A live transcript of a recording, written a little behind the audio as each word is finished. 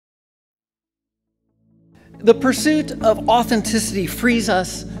The pursuit of authenticity frees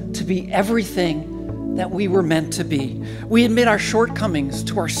us to be everything that we were meant to be. We admit our shortcomings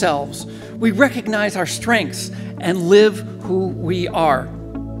to ourselves. We recognize our strengths and live who we are.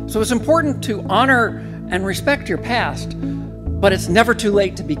 So it's important to honor and respect your past, but it's never too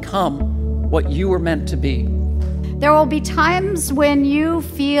late to become what you were meant to be. There will be times when you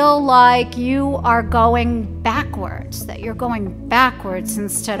feel like you are going backwards, that you're going backwards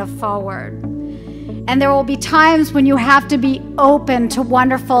instead of forward. And there will be times when you have to be open to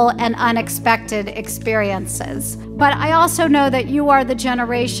wonderful and unexpected experiences. But I also know that you are the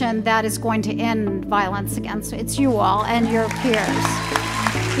generation that is going to end violence against it's you all and your peers.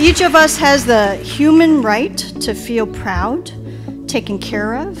 Each of us has the human right to feel proud, taken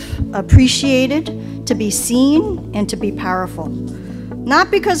care of, appreciated, to be seen, and to be powerful.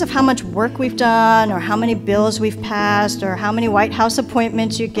 Not because of how much work we've done, or how many bills we've passed, or how many White House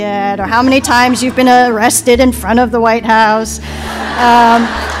appointments you get, or how many times you've been arrested in front of the White House, or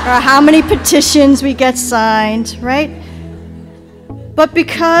how many petitions we get signed, right? But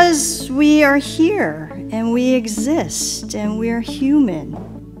because we are here, and we exist, and we're human.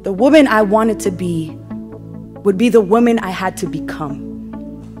 The woman I wanted to be would be the woman I had to become.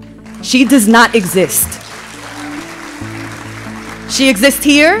 She does not exist. She exists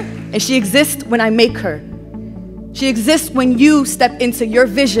here, and she exists when I make her. She exists when you step into your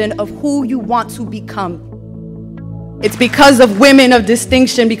vision of who you want to become. It's because of women of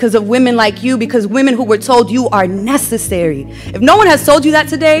distinction, because of women like you, because women who were told you are necessary. If no one has told you that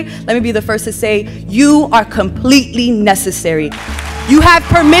today, let me be the first to say, you are completely necessary. You have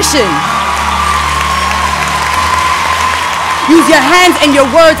permission. Use your hands and your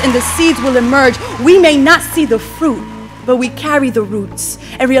words, and the seeds will emerge. We may not see the fruit, but we carry the roots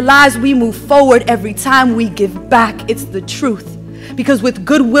and realize we move forward every time we give back. It's the truth. Because with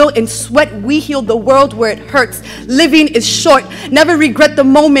goodwill and sweat, we heal the world where it hurts. Living is short. Never regret the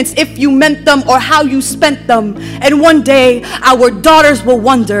moments if you meant them or how you spent them. And one day, our daughters will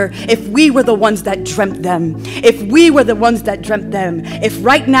wonder if we were the ones that dreamt them. If we were the ones that dreamt them. If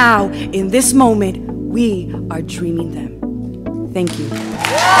right now, in this moment, we are dreaming them. Thank you.